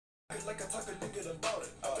it like I talk a nigga done bought it.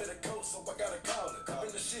 I bet a coat, so I gotta call it. I'm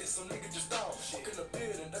in the shit, so nigga just down. Walk in the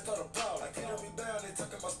building, that's not a problem. Like, hit me down, they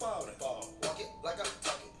talking my spouting. Walk it like I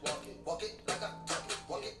talk it. Walk it like I talk it.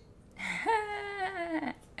 Walk it.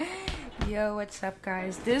 Yo, what's up,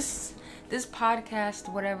 guys? This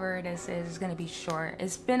podcast, whatever it is gonna be short.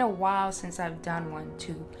 It's been a while since I've done one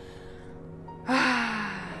too.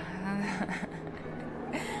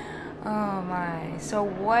 Oh my. So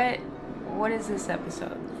what is this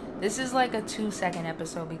episode? This is like a 2-second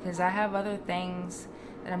episode because I have other things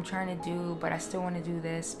that I'm trying to do, but I still want to do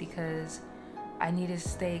this because I need to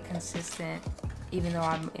stay consistent even though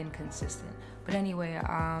I'm inconsistent. But anyway,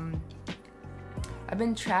 I've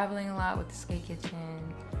been traveling a lot with the Skate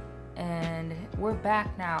Kitchen and we're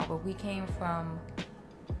back now, but we came from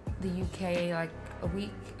the UK like a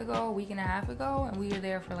week and a half ago, and we were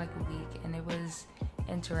there for like a week, and it was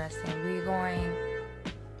interesting. We were going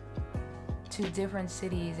to different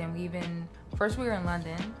cities, and first we were in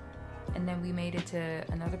London, and then we made it to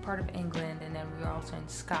another part of England, and then we were also in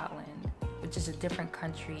Scotland, which is a different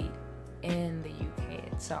country in the UK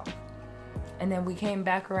itself. And then we came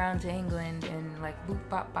back around to England and like boop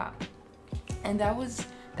bop bop, and that was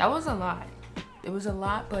a lot. It was a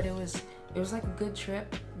lot, but it was like a good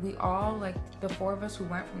trip. We all, like the four of us who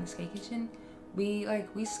went from the Skate Kitchen, we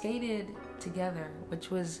skated together, which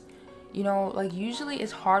was, you know, like usually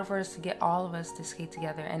it's hard for us to get all of us to skate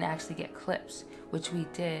together and actually get clips, which we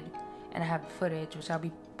did, and I have footage which I'll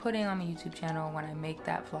be putting on my YouTube channel when I make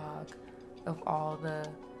that vlog of all the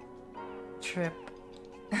trip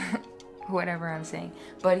whatever I'm saying.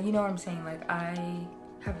 But you know what I'm saying, like I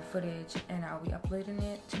have footage and I'll be uploading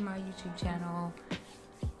it to my YouTube channel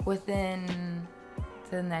within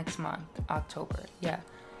the next month, October. Yeah.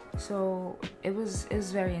 So it was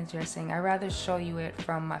very interesting. I'd rather show you it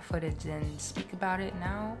from my footage than speak about it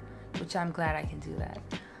now, which I'm glad I can do that.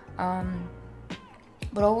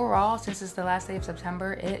 But overall, since it's the last day of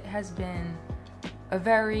September, it has been a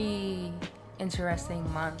very interesting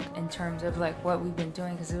month in terms of like what we've been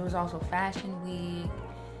doing, because it was also Fashion Week,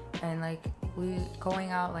 and like we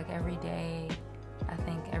going out like every day, I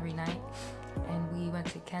think every night. And we went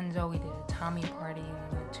to Kenzo, we did a Tommy party,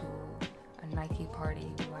 we went to a Nike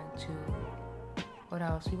party, we went to, what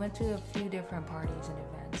else? We went to a few different parties and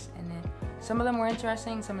events. And then some of them were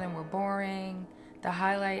interesting, some of them were boring. The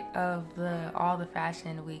highlight of all the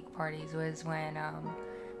Fashion Week parties was when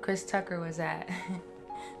Chris Tucker was at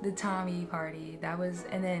the Tommy party. That was,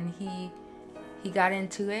 and then he got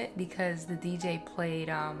into it because the DJ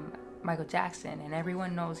played Michael Jackson, and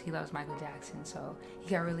everyone knows he loves Michael Jackson, so he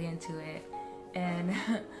got really into it. And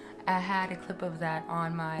I had a clip of that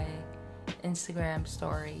on my Instagram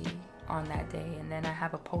story on that day, and then I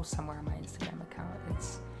have a post somewhere on my Instagram account.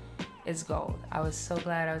 It's gold. I was so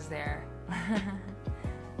glad I was there.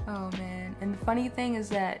 Oh man. And the funny thing is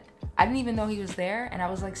that I didn't even know he was there, and I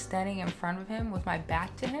was like standing in front of him with my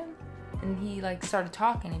back to him, and he like started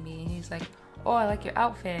talking to me, and he's like, "Oh, I like your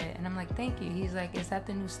outfit." And I'm like, "Thank you." He's like, "Is that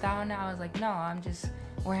the new style now?" I was like, "No, I'm just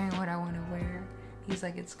wearing what I want to wear." He's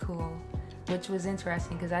like, "It's cool," which was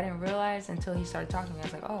interesting because I didn't realize until he started talking to me. I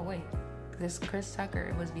was like, "Oh wait, this Chris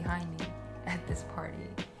Tucker was behind me at this party,"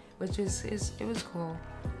 which it was cool.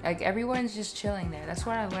 Like everyone's just chilling there. That's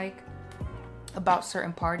what I like about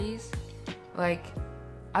certain parties. Like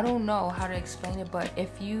I don't know how to explain it, but if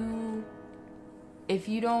you've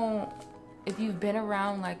been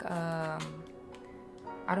around like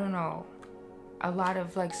I don't know, a lot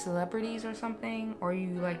of like celebrities or something, or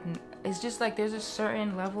you like, it's just like there's a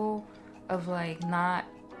certain level of like not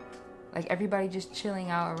like everybody just chilling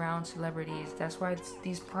out around celebrities. That's why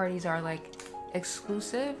these parties are like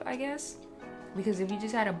exclusive, I guess, because if you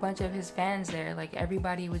just had a bunch of his fans there, like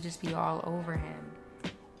everybody would just be all over him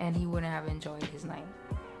and he wouldn't have enjoyed his night.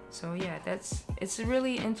 So yeah, it's a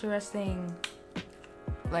really interesting,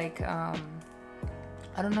 like I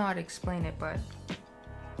don't know how to explain it, but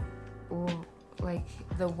like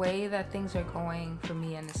the way that things are going for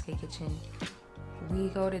me and the Skate Kitchen, we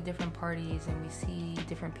go to different parties and we see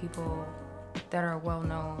different people that are well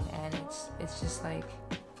known, and it's just like,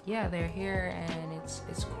 yeah, they're here and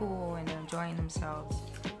it's cool and they're enjoying themselves,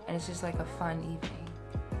 and it's just like a fun evening,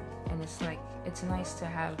 and it's like it's nice to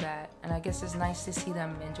have that, and I guess it's nice to see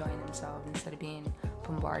them enjoying themselves instead of being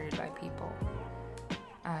bombarded by people.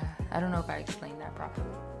 I don't know if I explained that properly,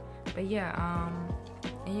 but yeah,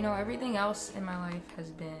 and you know, everything else in my life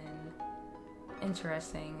has been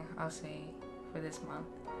interesting, I'll say, for this month.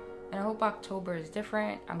 And I hope October is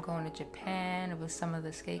different. I'm going to Japan with some of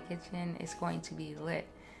the Skate Kitchen. It's going to be lit.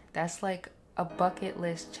 That's like a bucket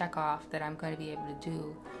list check off that I'm going to be able to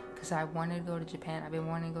do, because I wanted to go to Japan. I've been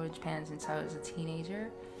wanting to go to Japan since I was a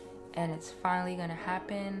teenager, and it's finally gonna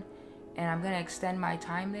happen. And I'm gonna extend my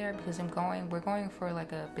time there because we're going for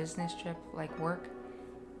like a business trip, like work,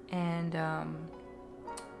 and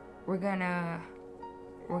we're gonna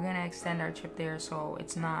extend our trip there so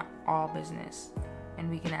it's not all business, and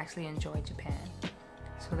we can actually enjoy Japan.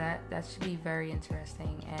 So that should be very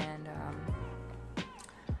interesting, and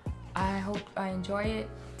I hope I enjoy it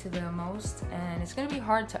to the most. And it's gonna be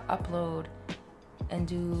hard to upload and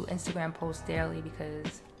do Instagram posts daily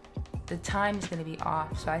because the time is going to be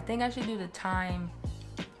off. So I think I should do the time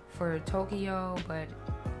for Tokyo, but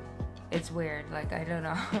it's weird. Like, I don't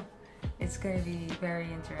know. It's going to be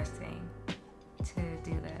very interesting to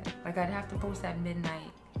do that. Like, I'd have to post at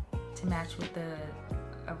midnight to match with a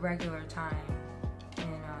regular time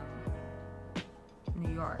in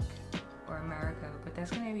New York or America. But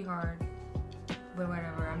that's going to be hard. But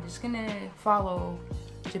whatever. I'm just going to follow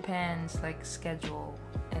Japan's like schedule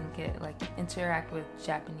and interact with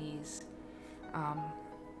Japanese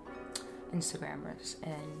Instagrammers,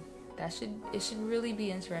 and it should really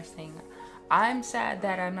be interesting. I'm sad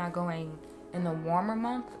that I'm not going in the warmer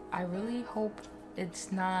month. I really hope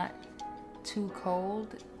it's not too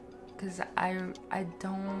cold because I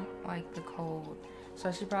don't like the cold. So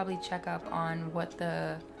I should probably check up on what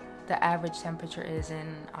the average temperature is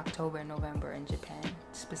in October and November in Japan,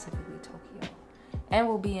 specifically Tokyo. And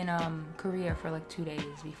we'll be in Korea for like 2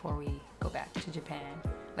 days before we go back to Japan.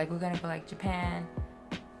 Like, we're gonna go like Japan,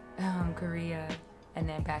 Korea, and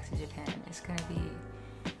then back to Japan. It's gonna be,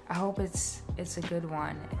 I hope it's a good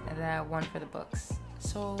one, that one for the books.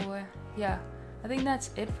 So yeah, I think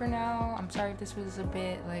that's it for now. I'm sorry if this was a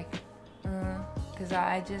bit like, because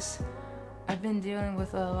I've been dealing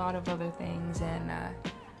with a lot of other things, and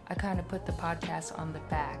I kind of put the podcast on the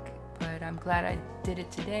back. But I'm glad I did it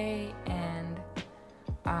today, and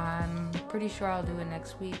I'm pretty sure I'll do it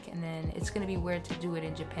next week. And then it's gonna be weird to do it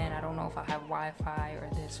in Japan. I don't know if I'll have Wi-Fi or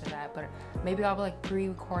this or that, but maybe I'll like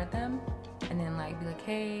pre-record them and then like be like,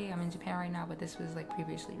 hey, I'm in Japan right now, but this was like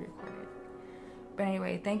previously recorded. But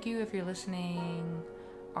anyway, thank you if you're listening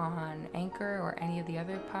on Anchor or any of the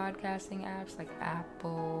other podcasting apps like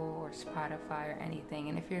Apple or Spotify or anything.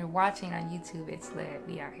 And if you're watching on YouTube, it's lit.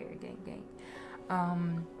 We out here, gang.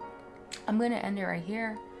 I'm gonna end it right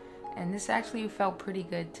here. And this actually felt pretty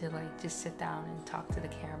good to like just sit down and talk to the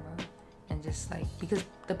camera and just like, because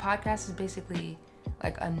the podcast is basically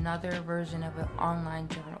like another version of an online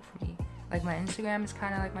journal for me. Like, my Instagram is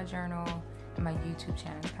kind of like my journal, and my YouTube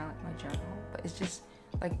channel is kind of like my journal, but it's just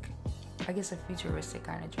like, I guess, a futuristic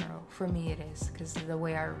kind of journal. For me it is, because the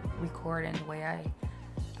way I record and the way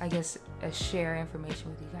I guess share information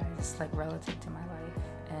with you guys is like relative to my life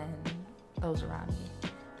and those around me.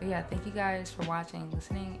 But yeah, thank you guys for watching,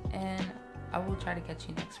 listening, and I will try to catch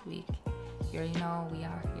you next week. You already know we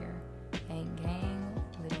out here. Gang.